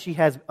bet you she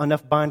has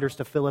enough binders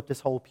to fill up this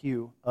whole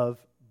pew of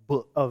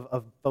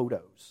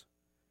photos.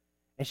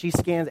 And she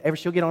scans,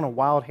 she'll get on a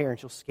wild hair and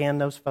she'll scan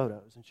those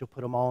photos and she'll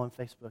put them all on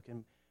Facebook.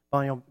 And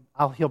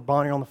I'll hear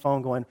Bonnie on the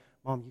phone going,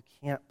 Mom, you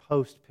can't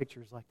post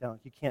pictures like that.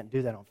 You can't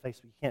do that on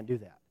Facebook. You can't do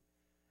that.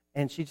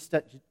 And she just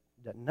doesn't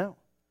know.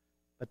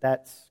 But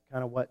that's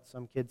kind of what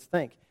some kids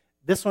think.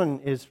 This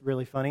one is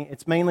really funny.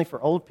 It's mainly for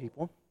old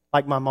people,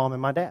 like my mom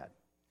and my dad.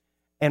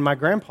 And my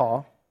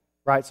grandpa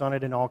writes on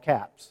it in all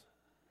caps.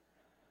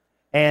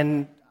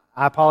 And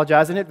I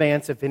apologize in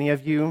advance if any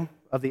of you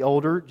of the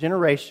older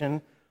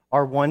generation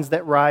are ones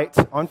that write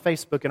on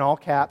Facebook in all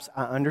caps.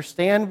 I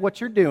understand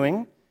what you're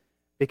doing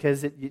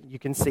because you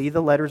can see the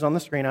letters on the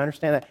screen. I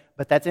understand that.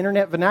 But that's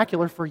internet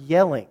vernacular for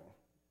yelling.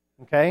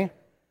 Okay?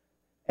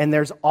 And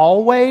there's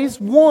always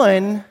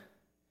one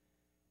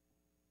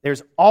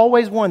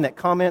that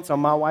comments on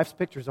my wife's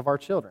pictures of our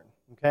children.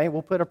 Okay?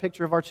 We'll put a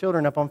picture of our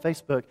children up on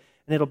Facebook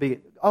and it'll be,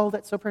 oh,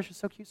 that's so precious,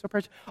 so cute, so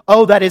precious.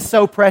 Oh, that is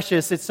so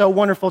precious. It's so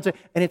wonderful.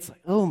 And it's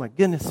like, oh my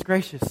goodness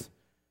gracious.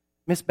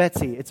 Miss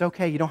Betsy, it's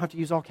okay. You don't have to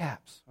use all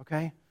caps,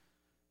 okay?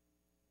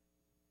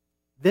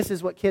 this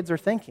is what kids are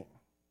thinking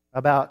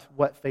about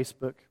what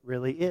Facebook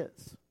really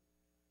is.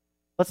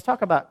 Let's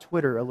talk about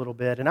Twitter a little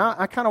bit, and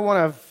I kind of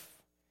want to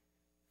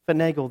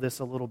finagle this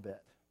a little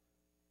bit.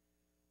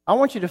 I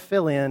want you to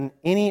fill in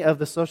any of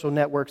the social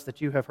networks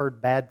that you have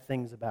heard bad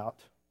things about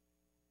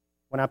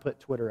when I put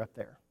Twitter up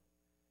there.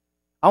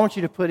 I want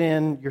you to put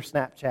in your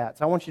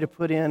Snapchats. I want you to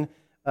put in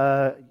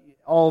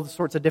all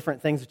sorts of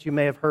different things that you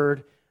may have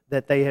heard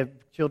that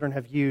children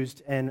have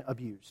used and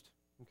abused.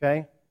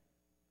 Okay?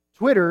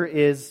 Twitter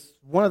is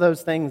one of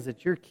those things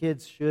that your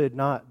kids should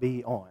not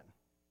be on,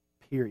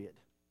 period.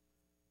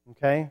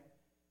 Okay?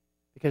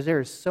 Because there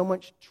is so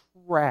much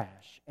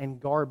trash and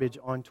garbage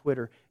on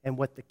Twitter. And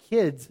what the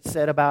kids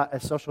said about a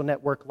social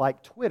network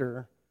like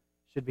Twitter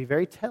should be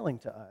very telling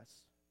to us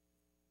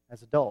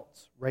as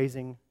adults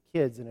raising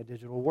kids in a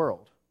digital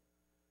world.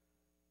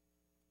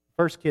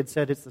 First kid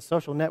said, "It's the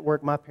social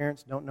network my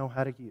parents don't know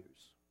how to use."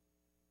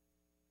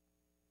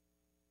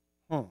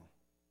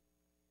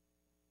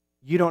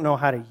 You don't know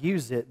how to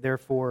use it,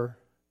 therefore,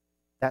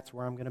 that's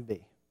where I'm going to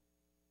be.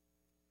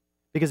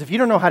 Because if you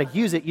don't know how to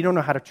use it, you don't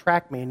know how to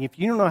track me. And if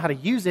you don't know how to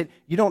use it,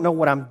 you don't know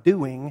what I'm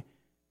doing,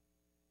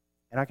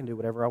 and I can do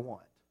whatever I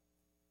want.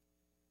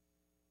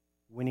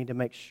 We need to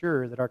make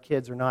sure that our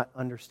kids are not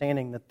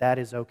understanding that that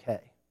is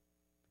okay,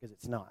 because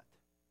it's not.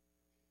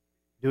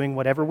 Doing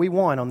whatever we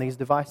want on these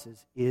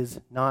devices is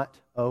not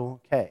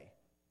okay.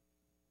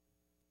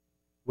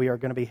 We are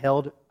going to be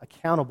held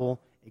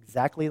accountable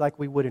exactly like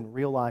we would in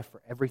real life for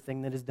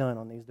everything that is done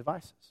on these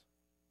devices.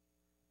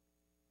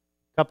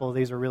 A couple of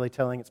these are really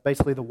telling. It's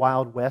basically the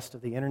Wild West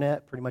of the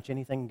internet. Pretty much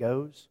anything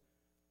goes.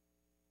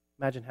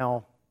 Imagine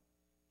how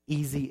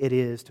easy it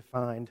is to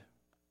find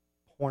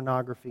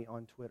pornography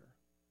on Twitter.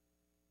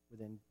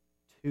 Within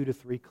 2 to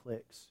 3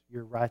 clicks,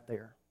 you're right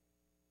there.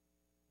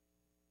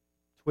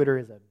 Twitter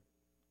is a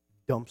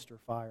dumpster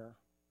fire.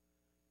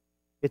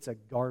 It's a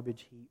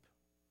garbage heap.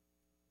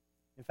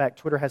 In fact,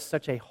 Twitter has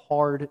such a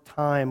hard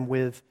time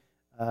with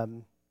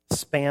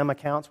spam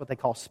accounts, what they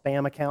call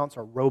spam accounts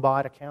or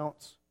robot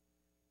accounts,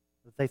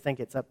 that they think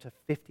it's up to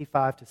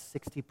 55 to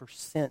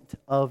 60%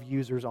 of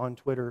users on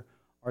Twitter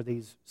are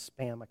these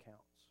spam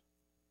accounts.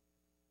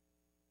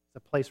 It's a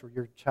place where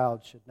your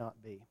child should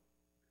not be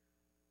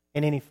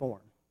in any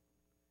form.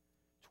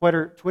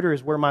 Twitter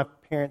is where my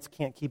parents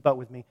can't keep up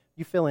with me.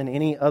 You fill in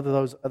any of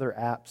those other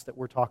apps that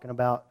we're talking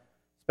about,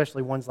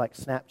 especially ones like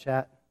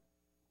Snapchat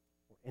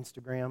or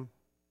Instagram.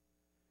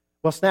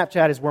 Well,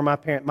 Snapchat is where my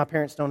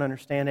parents don't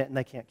understand it and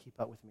they can't keep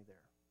up with me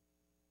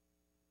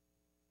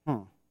there.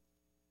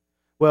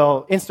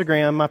 Well,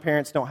 Instagram, my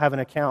parents don't have an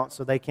account,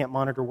 so they can't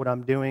monitor what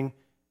I'm doing,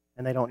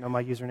 and they don't know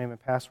my username and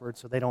password,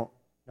 so they don't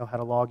know how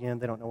to log in.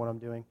 They don't know what I'm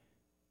doing.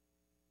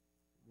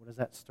 What does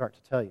that start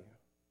to tell you?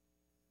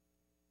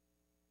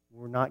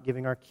 We're not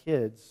giving our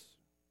kids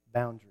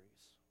boundaries.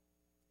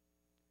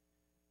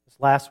 This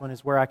last one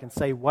is where I can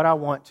say what I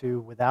want to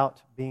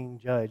without being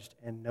judged,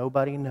 and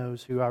nobody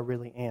knows who I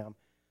really am.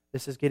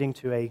 This is getting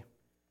to a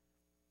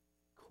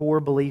core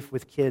belief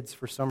with kids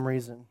for some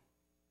reason,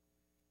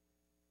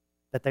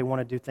 that they want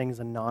to do things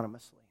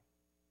anonymously.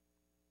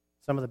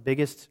 Some of the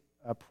biggest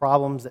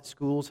problems that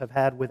schools have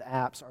had with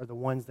apps are the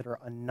ones that are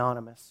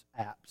anonymous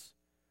apps.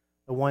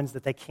 The ones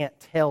that they can't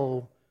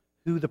tell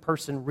who the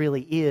person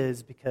really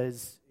is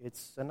because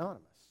it's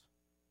anonymous.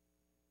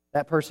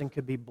 That person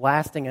could be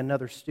blasting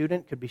another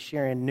student, could be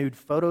sharing nude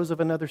photos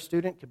of another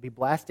student, could be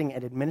blasting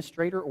an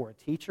administrator or a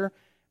teacher,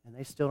 and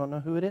they still don't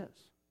know who it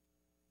is.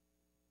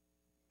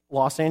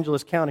 Los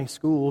Angeles County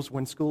schools,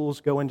 when schools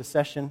go into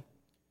session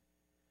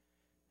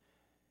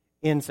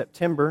in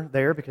September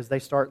there, because they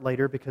start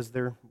later because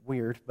they're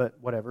weird, but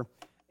whatever,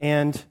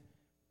 and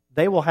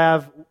they will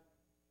have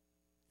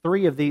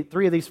three of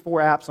these 4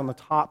 apps on the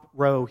top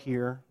row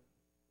here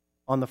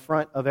on the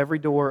front of every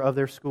door of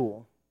their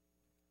school,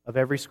 of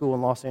every school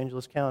in Los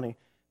Angeles County,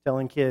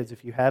 telling kids,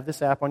 if you have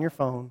this app on your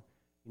phone,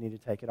 you need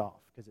to take it off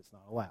because it's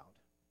not allowed.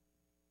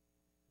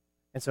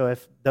 And so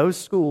if those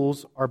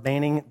schools are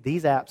banning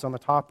these apps on the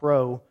top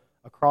row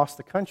across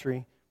the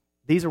country,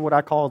 these are what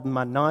I call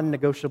my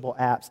non-negotiable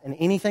apps, and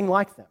anything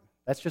like them.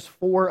 That's just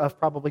 4 of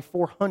probably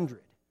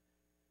 400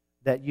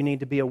 that you need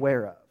to be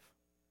aware of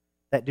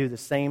that do the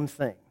same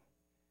thing.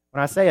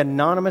 When I say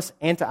anonymous,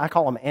 I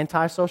call them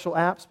anti-social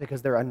apps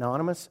because they're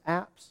anonymous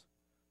apps.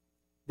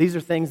 These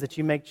are things that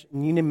you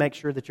need to make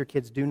sure that your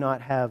kids do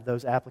not have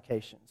those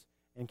applications.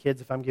 And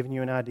kids, if I'm giving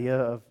you an idea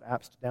of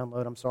apps to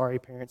download, I'm sorry,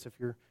 parents, if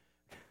you're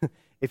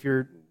if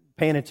you're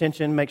paying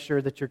attention, make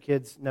sure that your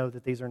kids know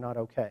that these are not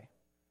okay.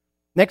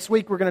 Next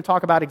week, we're going to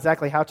talk about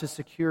exactly how to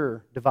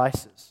secure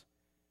devices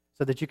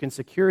so that you can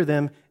secure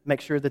them,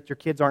 make sure that your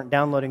kids aren't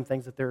downloading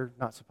things that they're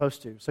not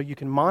supposed to, so you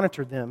can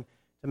monitor them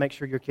to make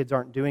sure your kids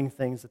aren't doing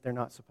things that they're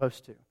not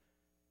supposed to.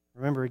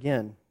 Remember,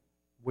 again,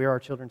 we are our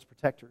children's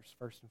protectors,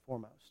 first and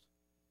foremost.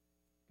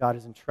 God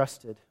has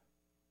entrusted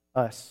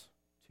us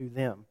to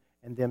them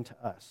and them to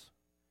us.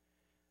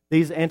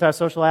 These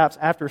antisocial apps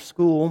after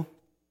school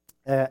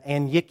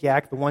and Yik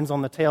Yak, the ones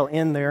on the tail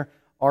end there,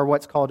 are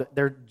what's called,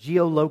 they're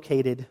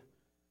geolocated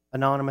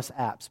anonymous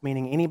apps,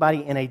 meaning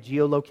anybody in a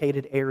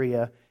geolocated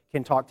area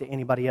can talk to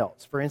anybody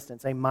else. For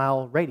instance, a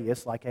mile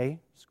radius like a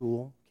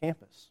school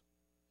campus.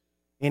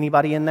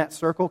 Anybody in that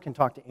circle can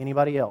talk to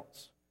anybody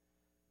else.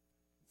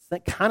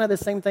 It's kind of the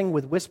same thing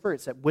with Whisper,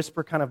 except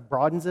Whisper kind of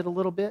broadens it a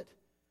little bit.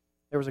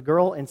 There was a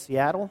girl in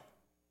Seattle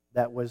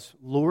that was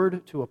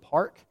lured to a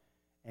park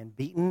and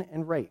beaten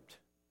and raped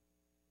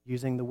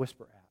using the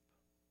Whisper app.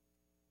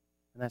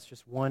 And that's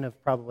just one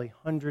of probably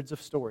hundreds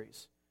of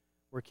stories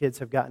where kids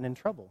have gotten in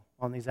trouble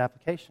on these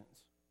applications.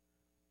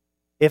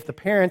 If the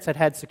parents had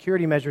had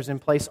security measures in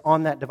place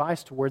on that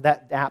device to where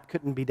that app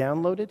couldn't be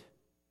downloaded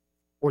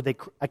or the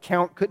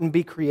account couldn't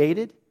be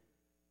created,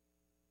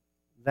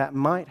 that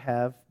might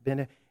have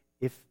been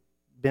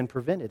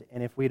prevented.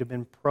 And if we'd have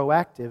been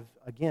proactive,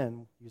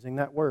 again, using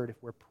that word, if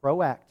we're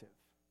proactive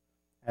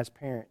as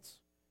parents,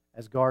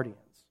 as guardians,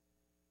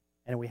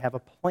 and we have a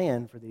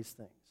plan for these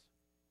things,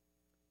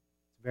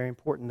 it's very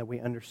important that we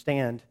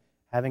understand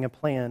having a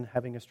plan,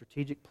 having a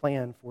strategic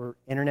plan for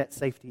internet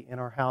safety in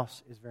our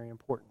house is very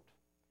important.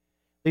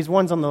 These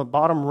ones on the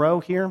bottom row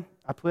here,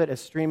 I put as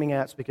streaming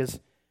apps because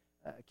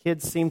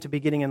kids seem to be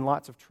getting in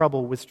lots of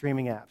trouble with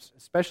streaming apps,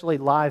 especially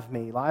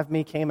LiveMe.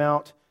 LiveMe came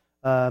out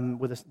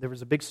there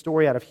was a big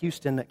story out of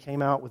Houston that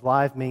came out with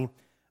LiveMe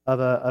of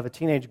a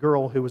teenage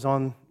girl who was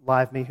on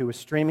LiveMe who was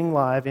streaming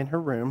live in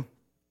her room,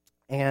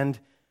 and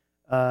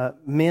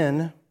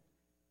men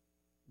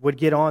would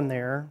get on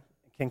there,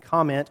 can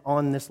comment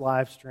on this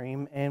live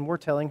stream, and we're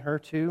telling her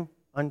to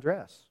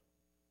undress.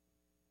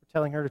 We're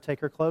telling her to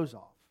take her clothes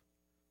off.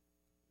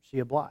 She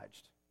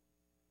obliged.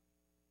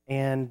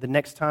 And the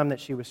next time that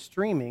she was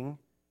streaming,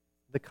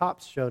 the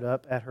cops showed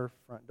up at her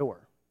front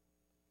door.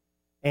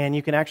 And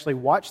you can actually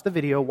watch the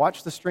video,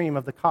 watch the stream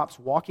of the cops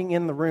walking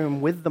in the room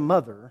with the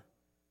mother,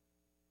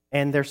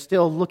 and they're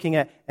still looking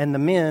at, and the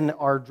men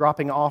are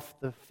dropping off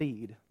the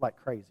feed like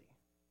crazy.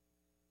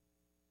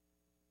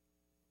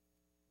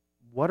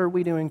 What are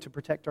we doing to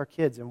protect our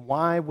kids, and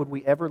why would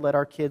we ever let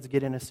our kids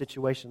get in a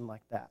situation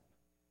like that?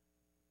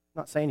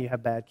 I'm not saying you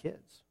have bad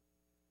kids.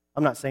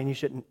 I'm not saying you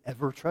shouldn't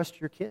ever trust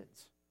your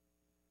kids.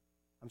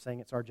 I'm saying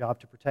it's our job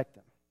to protect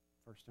them,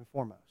 first and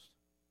foremost.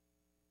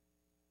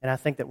 And I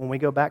think that when we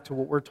go back to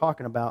what we're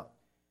talking about,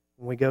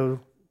 when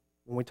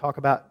we talk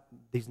about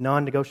these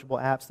non-negotiable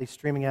apps, these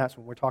streaming apps,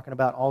 when we're talking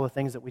about all the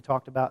things that we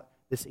talked about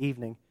this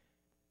evening,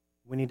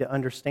 we need to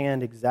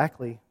understand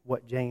exactly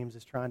what James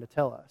is trying to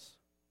tell us.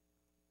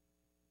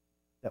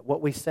 That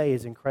what we say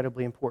is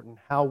incredibly important.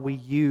 How we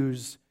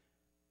use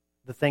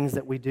the things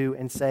that we do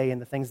and say,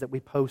 and the things that we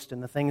post,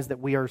 and the things that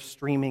we are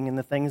streaming, and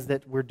the things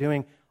that we're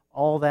doing,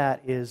 all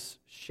that is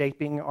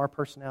shaping our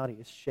personality,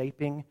 is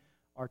shaping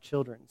our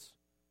children's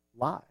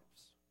lives.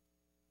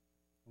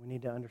 We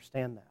need to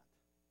understand that.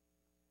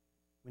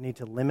 We need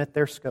to limit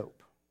their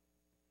scope.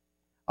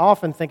 I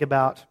often think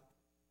about,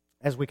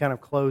 as we kind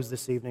of close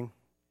this evening,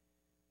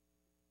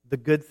 the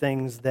good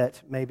things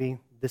that maybe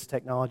this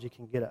technology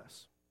can get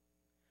us.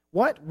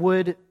 What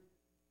would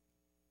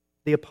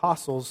the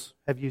apostles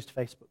have used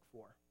Facebook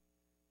for?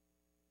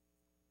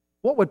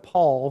 What would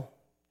Paul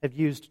have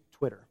used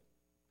Twitter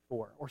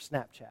for, or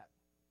Snapchat,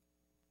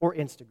 or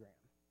Instagram?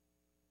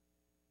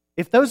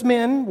 If those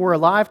men were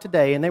alive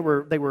today and they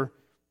were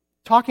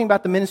talking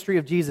about the ministry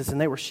of Jesus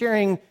and they were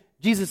sharing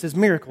Jesus'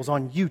 miracles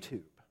on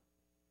YouTube,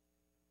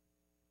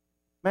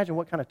 imagine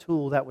what kind of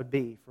tool that would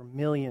be for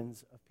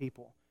millions of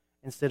people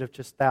instead of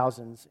just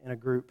thousands in a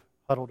group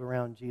huddled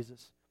around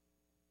Jesus,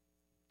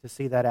 to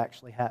see that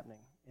actually happening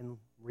in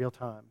real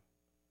time,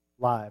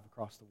 live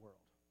across the world.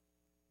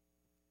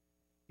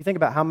 You think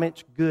about how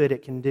much good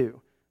it can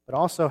do, but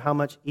also how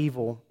much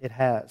evil it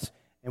has.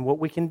 And what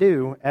we can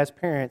do as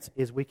parents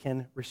is we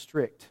can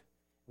restrict.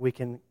 We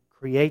can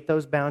create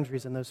those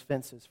boundaries and those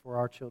fences for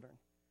our children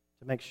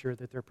to make sure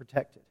that they're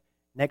protected.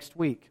 Next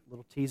week, a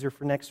little teaser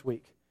for next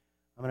week,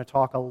 I'm going to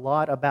talk a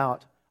lot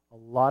about a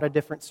lot of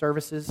different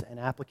services and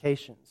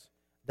applications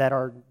that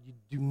you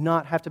do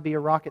not have to be a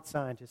rocket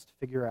scientist to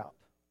figure out.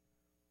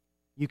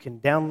 You can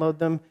download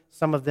them.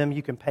 Some of them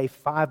you can pay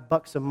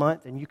 $5 a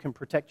month, and you can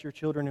protect your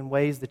children in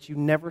ways that you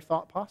never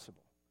thought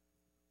possible.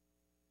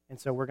 And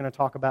so we're going to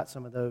talk about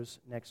some of those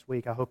next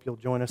week. I hope you'll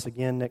join us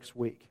again next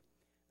week.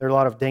 There are a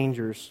lot of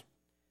dangers.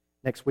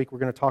 Next week we're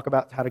going to talk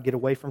about how to get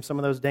away from some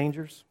of those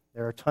dangers.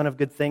 There are a ton of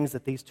good things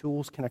that these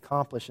tools can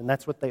accomplish, and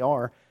that's what they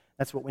are.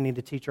 That's what we need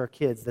to teach our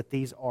kids, that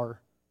these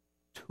are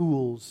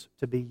tools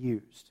to be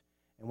used.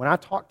 And when I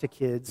talk to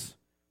kids,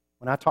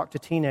 when I talk to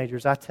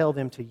teenagers, I tell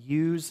them to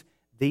use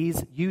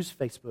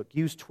Facebook,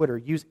 use Twitter,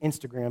 use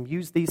Instagram,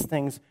 use these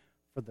things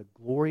for the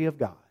glory of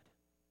God.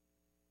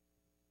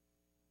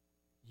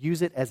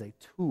 Use it as a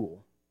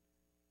tool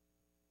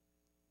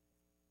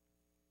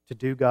to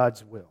do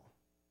God's will.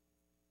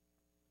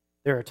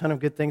 There are a ton of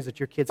good things that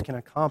your kids can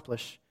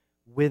accomplish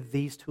with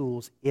these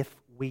tools if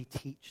we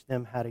teach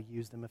them how to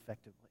use them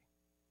effectively.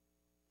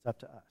 It's up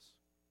to us.